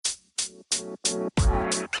Hey,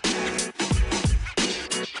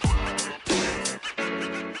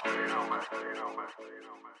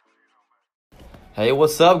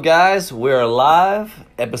 what's up, guys? We're live,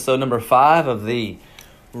 episode number 5 of the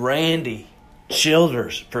Randy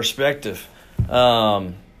Childers Perspective.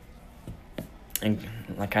 And kind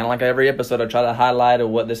of like every episode, I try to highlight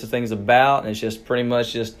what this thing's about, and it's just pretty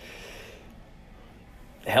much just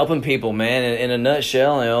helping people, man. In a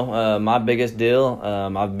nutshell, my biggest deal,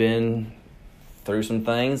 I've been through some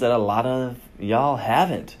things that a lot of y'all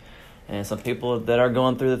haven't. And some people that are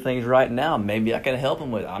going through the things right now, maybe I can help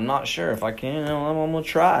them with. I'm not sure. If I can, I'm going to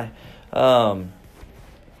try.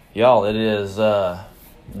 Y'all, it is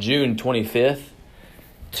June 25th,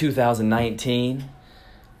 2019.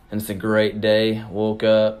 And it's a great day. Woke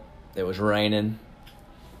up. It was raining.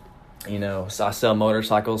 You know, so I sell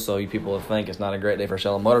motorcycles, so you people think it's not a great day for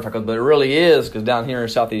selling motorcycles. But it really is, because down here in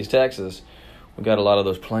Southeast Texas, we've got a lot of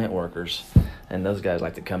those plant workers. And those guys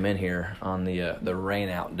like to come in here on the rain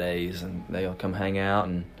out days, and they'll come hang out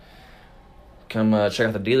and come check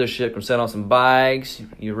out the dealership, come set on some bikes.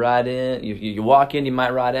 You ride in, you walk in, you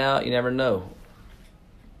might ride out. You never know.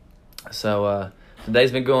 So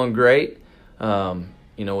today's been going great.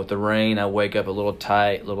 You know, with the rain, I wake up a little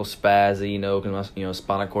tight, a little spazzy. You know, because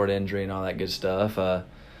spinal cord injury and all that good stuff.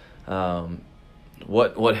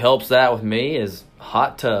 What helps that with me is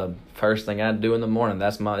hot tub. First thing I do in the morning.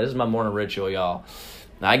 This is my morning ritual, y'all.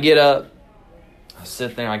 I get up, I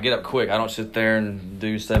sit there, I get up quick. I don't sit there and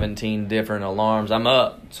do 17 different alarms. I'm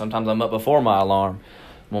up. Sometimes I'm up before my alarm.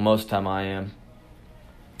 Well, most of the time I am.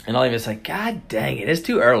 And I'll even say, God dang it, it's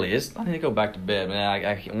too early. I need to go back to bed,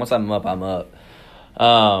 man. Once I'm up, I'm up.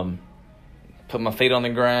 Put my feet on the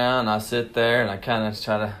ground. I sit there and I kind of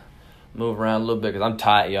try to move around a little bit because I'm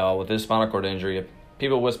tight, y'all, with this spinal cord injury.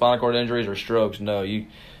 People with spinal cord injuries or strokes know your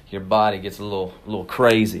body gets a little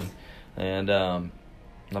crazy. And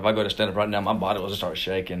if I go to stand up right now, my body will just start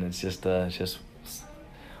shaking. It's just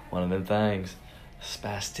one of them things,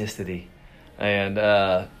 spasticity. And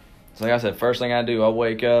so like I said, first thing I do, I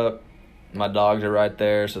wake up. My dogs are right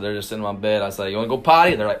there, so they're just sitting on my bed. I say, you want to go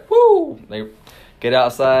potty? They're like, woo! They get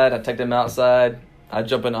outside. I take them outside. I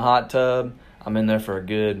jump in the hot tub. I'm in there for a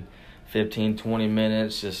good 15, 20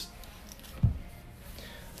 minutes, just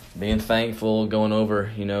being thankful, going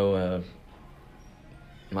over,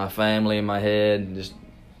 my family in my head, and just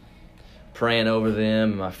praying over them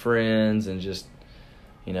and my friends, and just,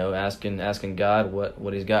 asking God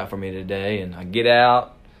what He's got for me today. And I get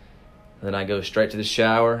out, then I go straight to the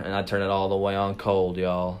shower, and I turn it all the way on cold,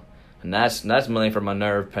 y'all. And that's mainly for my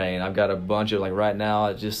nerve pain. I've got a bunch of, right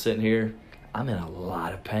now, just sitting here, I'm in a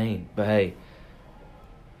lot of pain. But hey,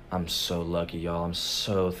 I'm so lucky, y'all. I'm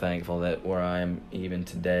so thankful that where I am even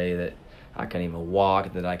today, that I can even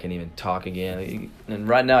walk, that I can even talk again. And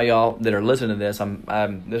right now, y'all that are listening to this, I'm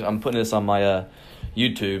putting this on my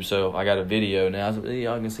YouTube, so I got a video now. So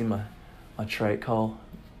y'all can see my trach call,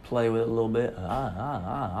 play with it a little bit.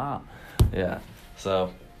 Yeah.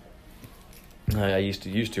 So I used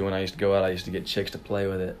to when I used to go out, I used to get chicks to play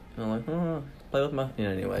with it. And I'm like, play with my.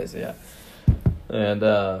 Anyways, yeah. And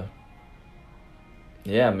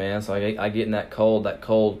yeah, man. So I get in that cold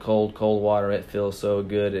water. It feels so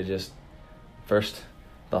good. It just, first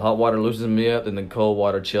the hot water loosens me up, and the cold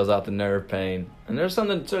water chills out the nerve pain. And there's some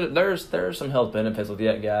health benefits with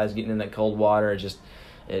that, guys. Getting in that cold water, it just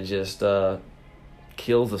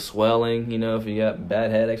kills the swelling. If you got bad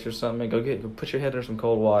headaches or something, go put your head in some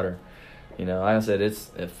cold water. Like I said,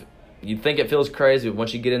 if you think it feels crazy, but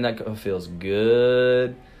once you get in that, it feels good.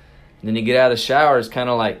 And then you get out of the shower, it's kind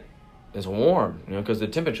of like, it's warm, because the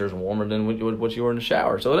temperature is warmer than what you were in the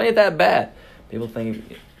shower. So it ain't that bad. People think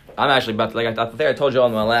I'm actually about to, I think I told you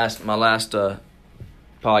on my last podcast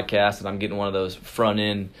that I'm getting one of those front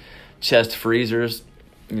end chest freezers,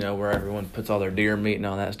 where everyone puts all their deer meat and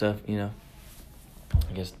all that stuff. I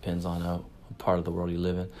guess it depends on what part of the world you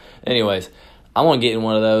live in. Anyways, I want to get in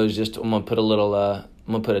one of those. I'm gonna put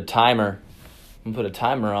a timer. I'm gonna put a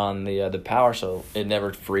timer on the power so it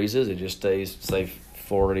never freezes. It just stays, say,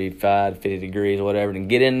 45, 50 degrees or whatever, and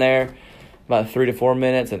get in there about 3 to 4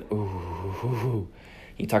 minutes, and ooh,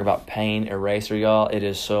 you talk about pain eraser, y'all. It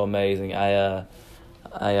is so amazing. I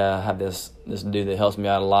have this dude that helps me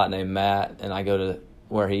out a lot named Matt, and I go to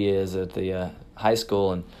where he is at the high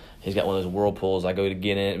school, and he's got one of those whirlpools. I go to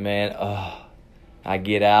get in it, man. I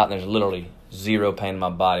get out, and there's literally zero pain in my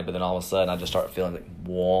body, but then all of a sudden I just start feeling like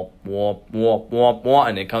womp, womp, womp, womp, womp,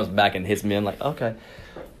 and it comes back and hits me. I'm like, okay.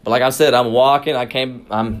 But like I said, I'm walking. I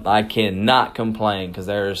cannot complain, because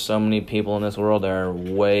there are so many people in this world that are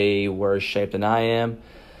way worse shape than I am.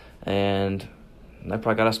 And And they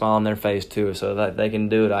probably got a smile on their face too. So that they can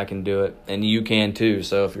do it, I can do it, and you can too.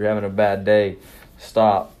 So if you're having a bad day,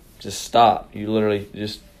 stop. Just stop. You literally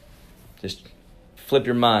just flip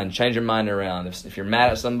your mind, change your mind around. If you're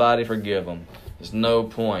mad at somebody, forgive them. There's no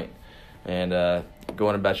point. And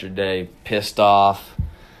going about your day pissed off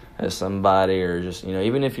at somebody, or just,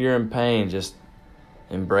 even if you're in pain, just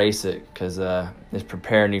embrace it, because it's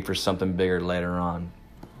preparing you for something bigger later on.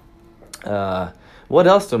 What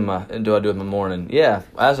else do I do in the morning? Yeah,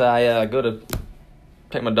 as I go to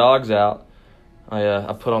take my dogs out,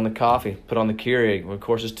 I put on the coffee, put on the Keurig. Of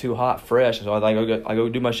course, it's too hot, fresh, so I go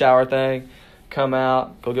do my shower thing, come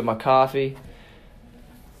out, go get my coffee,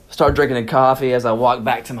 start drinking the coffee as I walk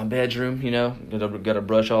back to my bedroom. Got to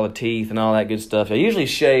brush all the teeth and all that good stuff. I usually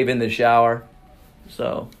shave in the shower,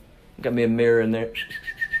 so got me a mirror in there.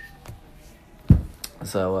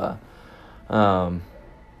 So,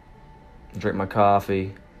 drink my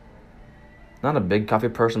coffee. Not a big coffee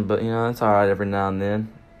person, but it's all right every now and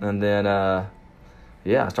then. And then, I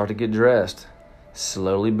start to get dressed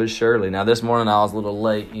slowly but surely. Now this morning I was a little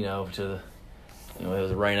late, it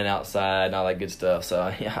was raining outside and all that good stuff. So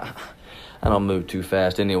I don't move too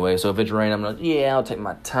fast anyway. So if it's raining, I'm like, I'll take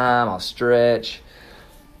my time. I'll stretch.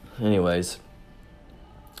 Anyways,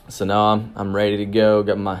 so now I'm ready to go.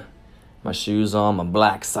 Got my shoes on, my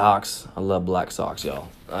black socks. I love black socks, y'all.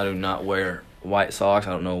 I do not wear white socks. I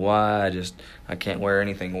don't know why. I can't wear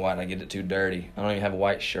anything white. I get it too dirty. I don't even have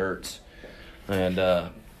white shirts. And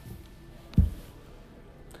head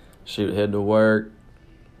to work.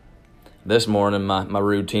 This morning, my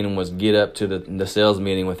routine was get up to the sales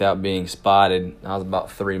meeting without being spotted. I was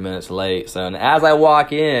about 3 minutes late. So, and as I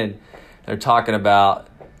walk in, they're talking about,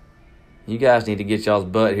 you guys need to get y'all's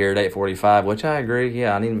butt here at 8:45, which I agree.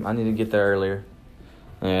 Yeah, I need to get there earlier.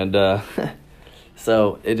 And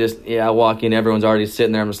so it just, I walk in, everyone's already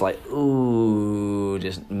sitting there. I'm just like, ooh,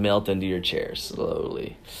 just melt into your chair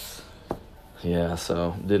slowly. Yeah,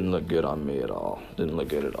 so didn't look good on me at all. Didn't look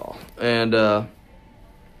good at all. And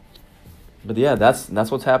but yeah, that's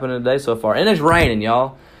what's happening today so far. And it's raining,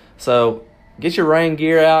 y'all. So get your rain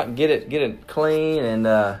gear out and get it clean. And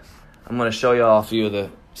I'm gonna show y'all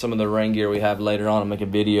some of the rain gear we have later on and make a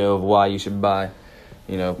video of why you should buy.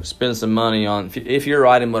 Spend some money on, if you're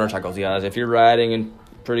riding motorcycles, guys. If you're riding in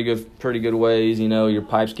pretty good ways, your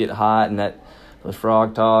pipes get hot, and that those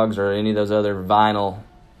frog togs or any of those other vinyl,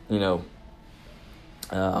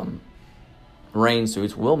 rain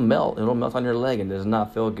suits will melt. It'll melt on your leg and does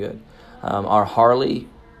not feel good. Our Harley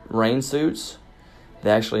rain suits,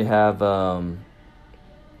 they actually have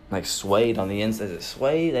like suede on the inside. Is it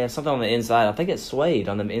suede? They have something on the inside. I think it's suede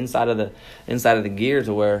on the inside of the gear,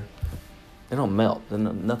 to where they don't melt.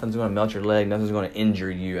 Nothing's going to melt your leg. Nothing's going to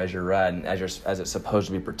injure you as you're riding, as it's supposed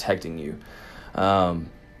to be protecting you.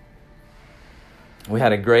 We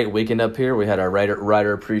had a great weekend up here. We had our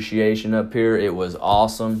rider appreciation up here. It was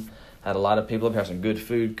awesome. Had a lot of people up here. Some good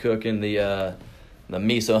food cooking. The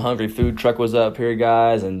Me So Hungry food truck was up here,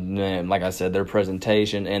 guys. And man, like I said, their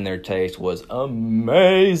presentation and their taste was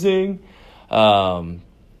amazing. We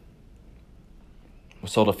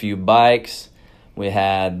sold a few bikes. We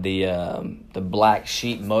had the Black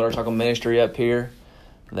Sheep Motorcycle Ministry up here.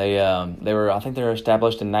 I think they were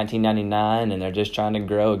established in 1999, and they're just trying to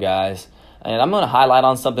grow, guys. And I'm going to highlight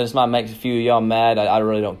on something. This might make a few of y'all mad. I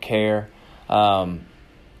really don't care. But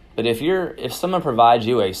if someone provides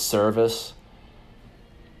you a service,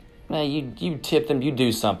 man, you tip them, you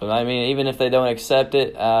do something. I mean, even if they don't accept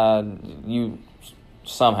it, you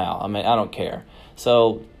somehow. I mean, I don't care.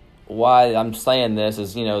 So why I'm saying this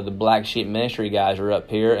is, the Black Sheep Ministry guys are up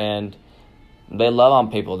here and they love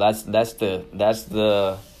on people. That's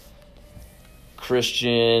the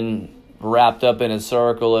Christian wrapped up in a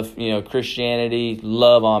circle of, Christianity.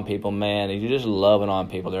 Love on people, man. You're just loving on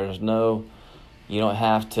people. You don't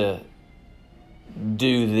have to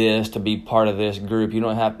do this to be part of this group. You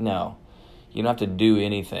don't have to do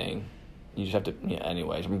anything. You just have to,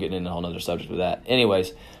 anyways, I'm getting into a whole other subject with that.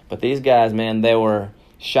 Anyways, but these guys, man, they were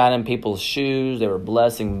shining people's shoes. They were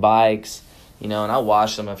blessing bikes, and I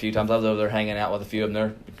watched them a few times. I was over there hanging out with a few of them.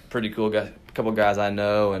 They're pretty cool guys, a couple guys I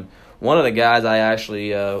know. And one of the guys I actually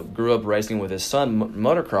grew up racing with his son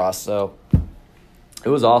motocross. So it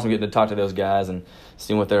was awesome getting to talk to those guys and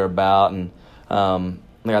seeing what they're about. And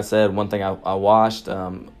like I said, one thing I watched,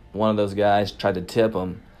 one of those guys tried to tip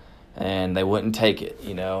them, and they wouldn't take it,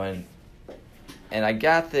 and I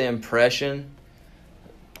got the impression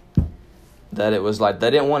that it was like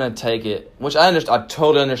they didn't want to take it, which I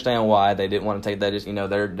totally understand why they didn't want to take that. Just,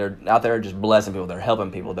 they're out there just blessing people, they're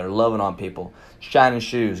helping people, they're loving on people, shining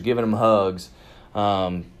shoes, giving them hugs,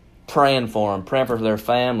 praying for them, praying for their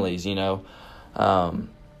families,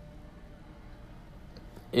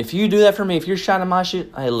 If you do that for me, if you're shining my shit,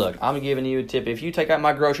 hey, look, I'm giving you a tip. If you take out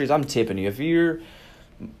my groceries, I'm tipping you. If you're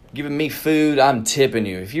giving me food, I'm tipping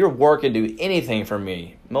you. If you're working, do anything for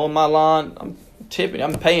me, mowing my lawn, I'm tipping.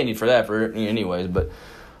 I'm paying you for that for anyways. But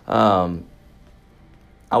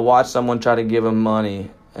I watched someone try to give them money,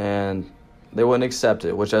 and they wouldn't accept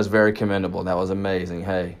it, which was very commendable. That was amazing.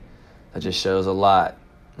 Hey, that just shows a lot.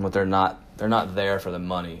 But they're not there for the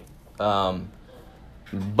money. But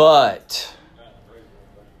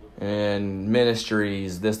in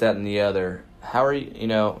ministries, this, that, and the other, how are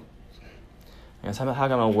you, how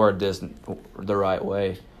can I word this the right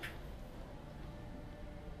way?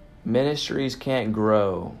 Ministries can't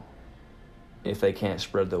grow if they can't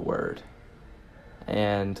spread the word.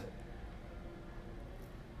 And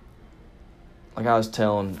like I was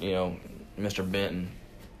telling, Mr. Benton,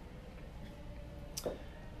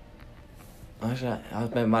 actually,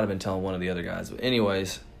 I might have been telling one of the other guys, but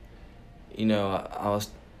anyways,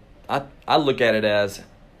 I look at it as,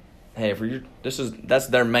 hey, that's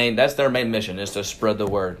their main mission, is to spread the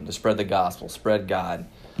word, to spread the gospel, spread God.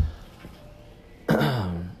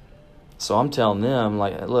 So I'm telling them,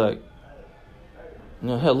 like, look,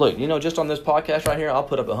 just on this podcast right here, I'll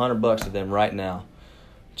put up $100 to them right now,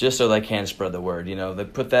 just so they can spread the word. They'll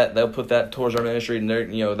put that towards our ministry, and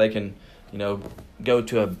they can, go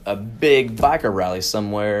to a big biker rally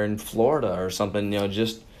somewhere in Florida or something,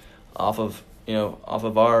 just off of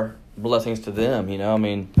our blessings to them.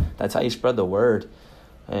 That's how you spread the word.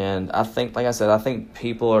 And I think, like I said, I think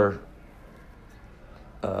people are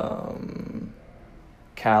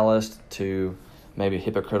calloused to maybe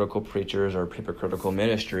hypocritical preachers or hypocritical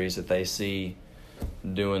ministries that they see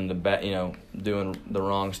doing doing the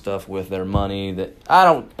wrong stuff with their money. That I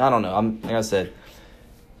don't know. Like I said,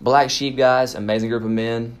 Black Sheep guys, amazing group of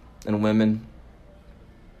men and women.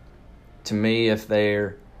 To me, if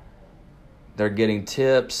they're getting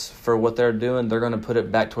tips for what they're doing, they're going to put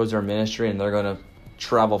it back towards their ministry, and they're going to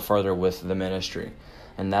travel further with the ministry.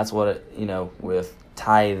 And that's what with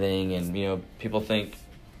tithing, and people think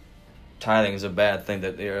tithing is a bad thing,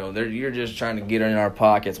 that you're just trying to get it in our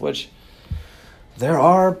pockets, which there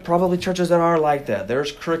are probably churches that are like that.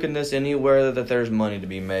 There's crookedness anywhere that there's money to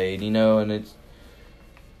be made, and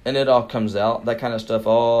it all comes out. That kind of stuff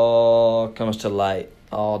all comes to light.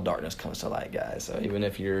 All darkness comes to light, guys. So even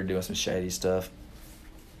if you're doing some shady stuff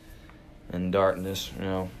in darkness,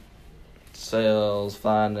 sales,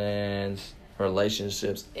 finance,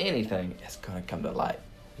 relationships, anything, it's going to come to light.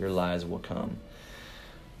 Your lies will come.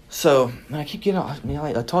 So, I keep getting off.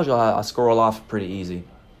 I told you I scroll off pretty easy.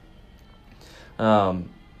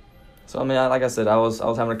 Like I said, I was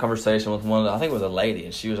having a conversation with I think it was a lady,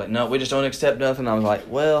 and she was like, "No, we just don't accept nothing." I was like,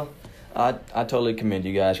 "Well, I totally commend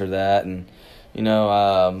you guys for that." And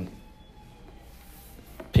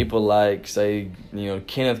people like, say,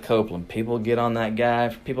 Kenneth Copeland, people get on that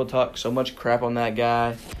guy. People talk so much crap on that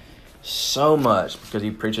guy, so much, because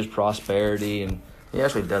he preaches prosperity, and he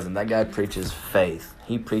actually doesn't. That guy preaches faith.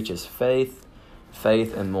 He preaches faith,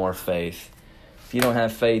 and more faith. If you don't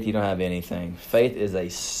have faith, you don't have anything. Faith is a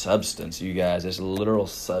substance, you guys. It's a literal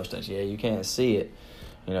substance. Yeah, you can't see it,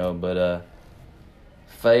 but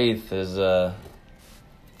faith is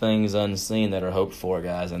things unseen that are hoped for,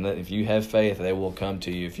 guys. And if you have faith, they will come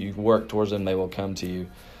to you. If you work towards them, they will come to you.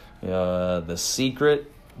 The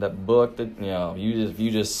Secret, that book that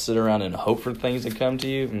you just sit around and hope for things to come to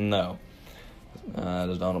you. No, I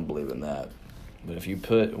don't believe in that. But if you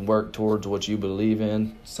work towards what you believe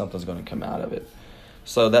in, something's going to come out of it.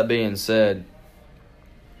 So that being said,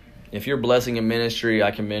 if you're blessing a ministry, I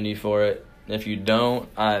commend you for it. If you don't,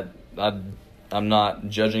 I'm not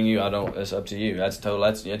judging you. It's up to you.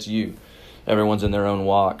 That's you. Everyone's in their own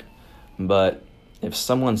walk. But if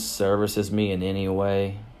someone services me in any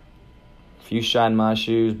way, if you shine my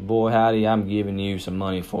shoes, boy howdy, I'm giving you some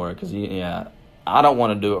money for it. Because I don't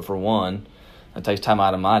want to do it for one. It takes time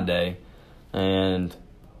out of my day. And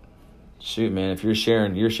shoot, man, if you're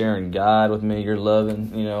sharing God with me, you're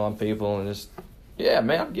loving, on people, and just,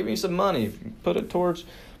 man, I'm giving you some money. Put it towards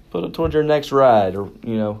your next ride, or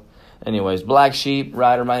Anyways, Black Sheep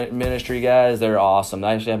Rider Ministry, guys, they're awesome.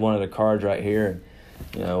 I actually have one of their cards right here.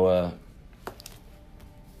 One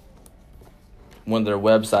of their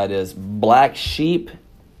website is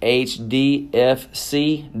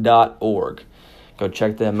blacksheephdfc.org. Go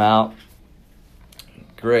check them out.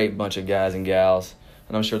 Great bunch of guys and gals.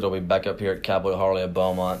 And I'm sure they'll be back up here at Cowboy Harley at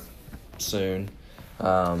Beaumont soon.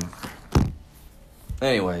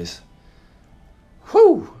 Anyways.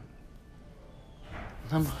 Whew.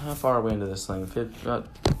 How far are we into this thing? About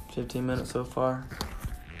 15 minutes so far?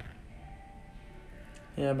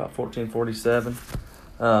 about 1447.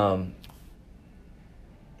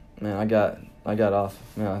 Man, I got off.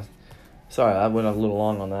 Man, sorry, I went a little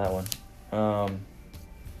long on that one.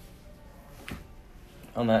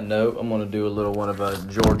 On that note, I'm going to do a little one of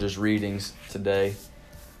George's readings today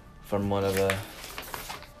from one of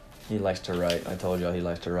he likes to write. I told y'all he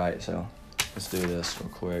likes to write, so let's do this real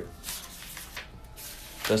quick.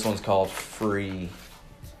 This one's called Free.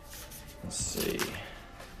 Let's see.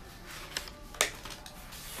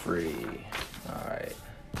 Free.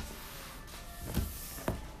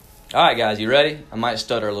 All right, guys, you ready? I might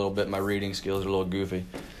stutter a little bit. My reading skills are a little goofy.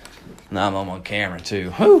 Now I'm on camera,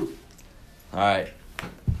 too. Woo! All right.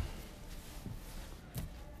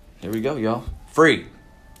 Here we go, y'all. Free.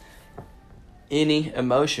 Any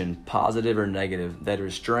emotion, positive or negative, that is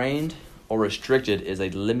restrained or restricted is a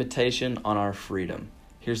limitation on our freedom.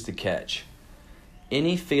 Here's the catch.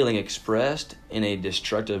 Any feeling expressed in a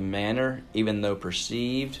destructive manner, even though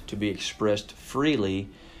perceived to be expressed freely,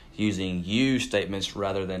 using you statements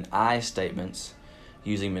rather than I statements,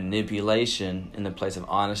 using manipulation in the place of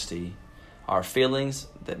honesty, are feelings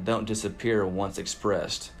that don't disappear once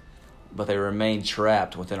expressed, but they remain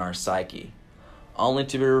trapped within our psyche, only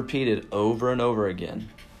to be repeated over and over again.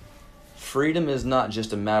 Freedom is not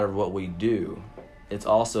just a matter of what we do, it's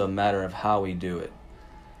also a matter of how we do it.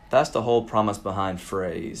 That's the whole promise behind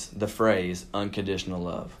the phrase unconditional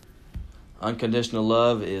love. Unconditional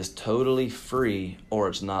love is totally free, or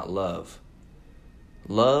it's not love.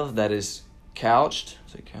 Love that is couched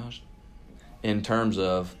in terms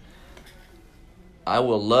of I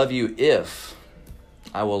will love you if,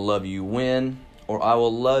 I will love you when, or I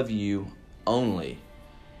will love you only,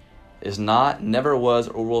 is not, never was,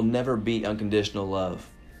 or will never be unconditional love.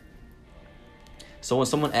 So when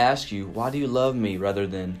someone asks you, why do you love me, rather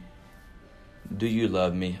than do you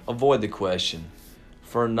love me, avoid the question.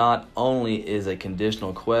 For not only is a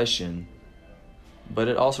conditional question, but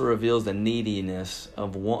it also reveals the neediness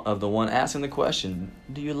of the one asking the question,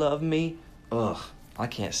 do you love me? Ugh, I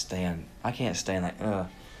can't stand that.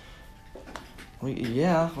 Well,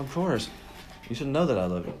 yeah, of course. You should know that I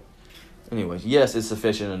love you. Anyways, yes, it's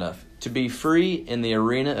sufficient enough. To be free in the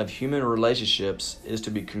arena of human relationships is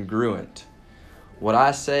to be congruent. What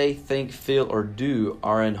I say, think, feel, or do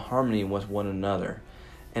are in harmony with one another.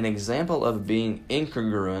 An example of being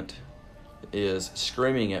incongruent is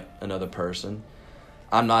screaming at another person,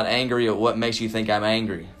 I'm not angry at what makes you think I'm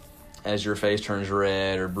angry, as your face turns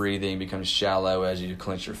red or breathing becomes shallow as you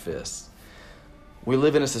clench your fists. We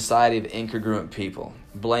live in a society of incongruent people,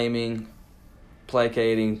 blaming,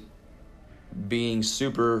 placating, being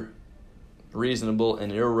super reasonable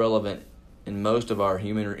and irrelevant in most of our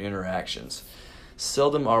human interactions.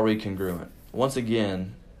 Seldom are we congruent. Once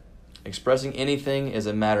again, expressing anything is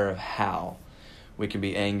a matter of how. We can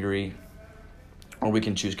be angry, or we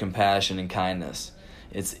can choose compassion and kindness.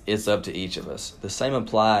 It's up to each of us. The same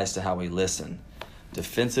applies to how we listen,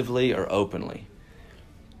 defensively or openly.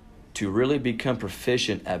 To really become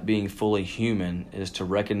proficient at being fully human is to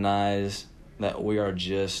recognize that we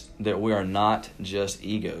are not just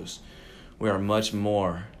egos. We are much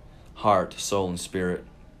more heart, soul, and spirit.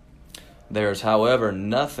 There is, however,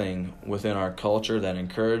 nothing within our culture that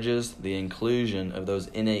encourages the inclusion of those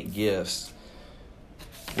innate gifts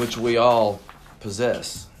which we all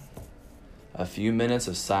possess. A few minutes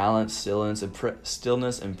of silence, stillness,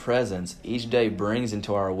 and presence each day brings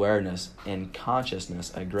into our awareness and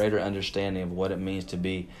consciousness a greater understanding of what it means to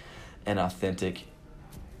be an authentic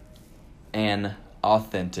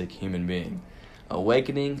human being,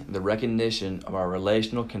 awakening the recognition of our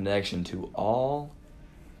relational connection to all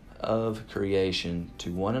of creation,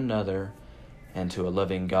 to one another, and to a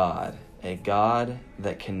loving God, a God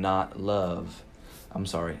that cannot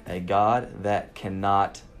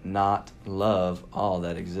not love all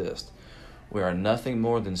that exists. We are nothing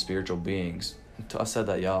more than spiritual beings. I said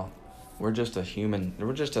that, y'all. We're just a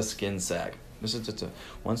skin sack. This is just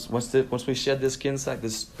once we shed this skin sack,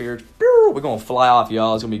 this spirit, we're gonna fly off,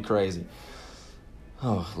 y'all. It's gonna be crazy.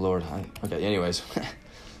 Oh Lord. Okay. Anyways,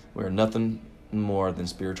 we're nothing more than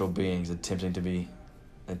spiritual beings attempting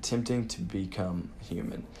to become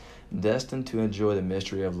human, destined to enjoy the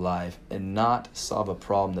mystery of life and not solve a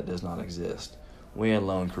problem that does not exist. We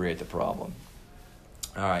alone create the problem.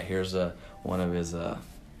 All right, here's one of his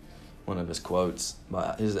quotes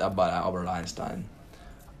about Albert Einstein.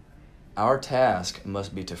 Our task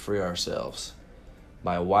must be to free ourselves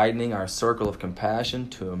by widening our circle of compassion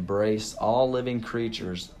to embrace all living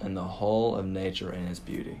creatures and the whole of nature and its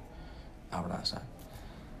beauty. Albert Einstein.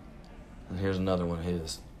 And here's another one of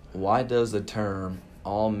his. Why does the term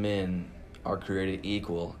all men are created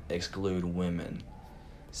equal exclude women?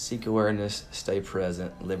 Seek awareness, stay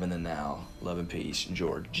present, live in the now. Love and peace,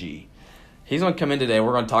 George G. He's going to come in today.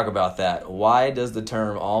 We're going to talk about that. Why does the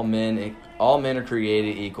term all men are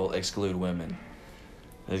created equal exclude women?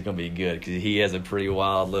 It's going to be good because he has a pretty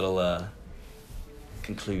wild little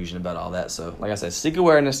conclusion about all that. So, like I said, seek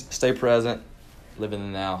awareness, stay present, live in the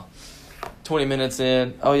now. 20 minutes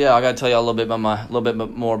in. Oh yeah, I got to tell you a little bit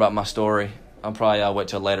more about my story. I'll probably wait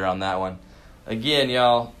till later on that one. Again,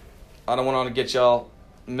 y'all, I don't want to get y'all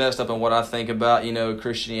messed up in what I think about,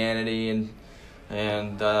 Christianity and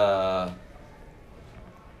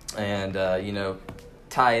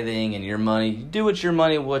tithing and your money. Do with your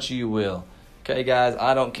money what you will. Okay, guys,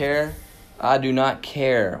 I don't care. I do not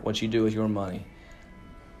care what you do with your money.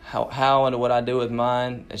 How and what I do with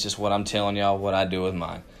mine, it's just what I'm telling y'all what I do with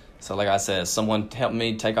mine. So like I said, someone helped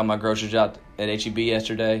me take all my groceries out at HEB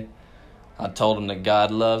yesterday. I told him that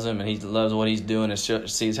God loves him and he loves what he's doing and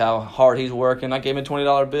sees how hard he's working. I gave him a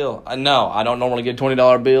 $20 bill. I don't normally give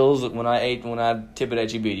 $20 bills when I tip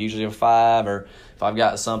at HEB. Usually a $5, or if I've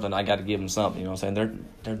got something, I got to give them something. You know what I'm saying?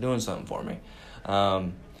 They're doing something for me.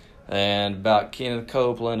 And about Kenneth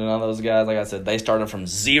Copeland and all those guys, like I said, they started from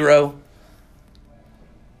zero.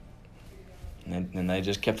 And they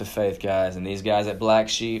just kept the faith, guys. And these guys at Black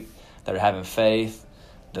Sheep, they're having faith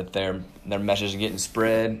that their message is getting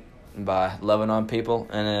spread by loving on people,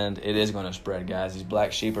 and it is going to spread, guys. These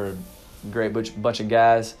Black Sheep are a great bunch of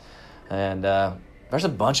guys, and there's a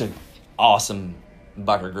bunch of awesome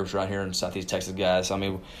biker groups around here in Southeast Texas, guys. I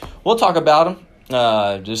mean, we'll talk about them.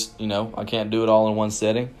 I can't do it all in one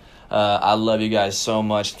sitting. I love you guys so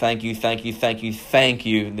much. Thank you.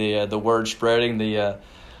 The word spreading.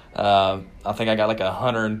 I think I got like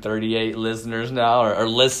 138 listeners now, or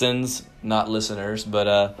listens, not listeners,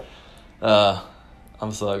 but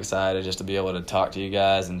I'm so excited just to be able to talk to you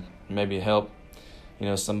guys and maybe help,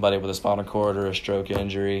 somebody with a spinal cord or a stroke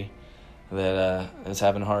injury that is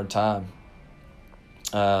having a hard time.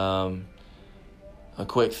 One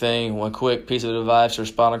quick piece of advice for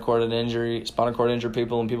spinal cord injured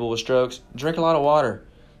people and people with strokes: drink a lot of water.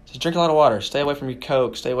 Just drink a lot of water. Stay away from your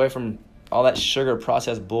Coke. Stay away from all that sugar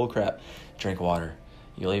processed bullcrap. Drink water.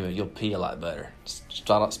 You'll pee a lot better.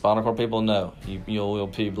 Spinal cord people know you'll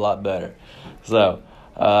pee a lot better. So,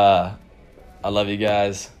 I love you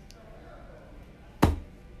guys.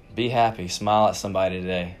 Be happy. Smile at somebody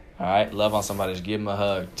today. All right? Love on somebody. Just give them a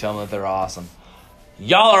hug. Tell them that they're awesome.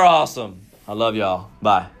 Y'all are awesome. I love y'all.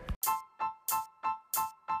 Bye.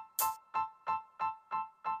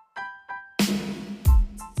 I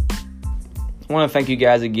want to thank you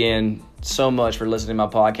guys again so much for listening to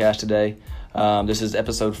my podcast today. This is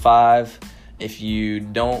episode 5. If you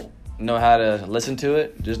don't know how to listen to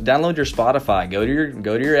it, just download your Spotify. Go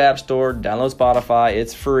to your app store, download Spotify.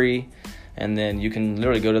 It's free, and then you can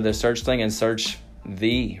literally go to the search thing and search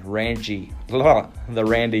the Randy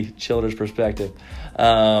Childers Perspective.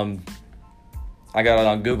 I got it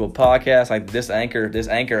on Google Podcasts. Like this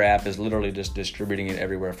Anchor app is literally just distributing it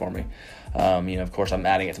everywhere for me. Of course, I'm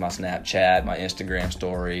adding it to my Snapchat, my Instagram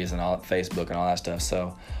stories, and all Facebook and all that stuff.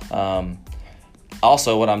 So,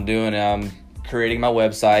 also what I'm doing, I'm creating my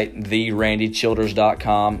website,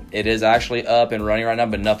 therandychilders.com. It is actually up and running right now,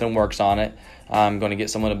 but nothing works on it. I'm going to get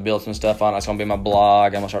someone to build some stuff on it. It's going to be my blog.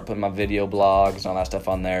 I'm going to start putting my video blogs and all that stuff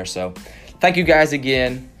on there. So, thank you guys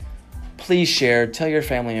again. Please share. Tell your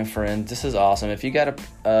family and friends. This is awesome. If you got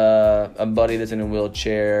a buddy that's in a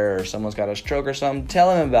wheelchair or someone's got a stroke or something,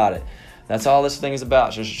 tell them about it. That's all this thing is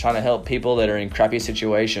about. Just trying to help people that are in crappy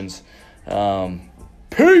situations.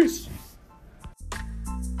 Peace.